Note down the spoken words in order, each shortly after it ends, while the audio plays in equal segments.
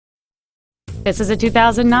This is a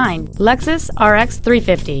 2009 Lexus RX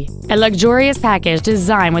 350, a luxurious package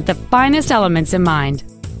designed with the finest elements in mind.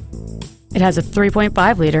 It has a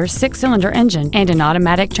 3.5-liter six-cylinder engine and an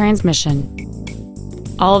automatic transmission.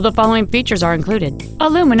 All of the following features are included: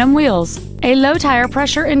 aluminum wheels, a low tire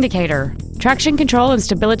pressure indicator, traction control and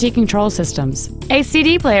stability control systems, a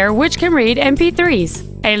CD player which can read MP3s,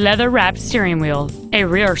 a leather-wrapped steering wheel, a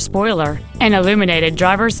rear spoiler, an illuminated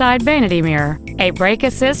driver's side vanity mirror, a brake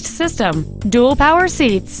assist system, dual power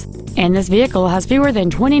seats, and this vehicle has fewer than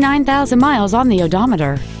 29,000 miles on the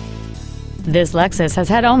odometer. This Lexus has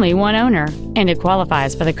had only one owner, and it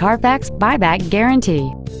qualifies for the Carfax buyback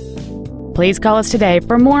guarantee. Please call us today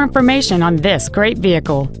for more information on this great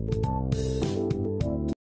vehicle.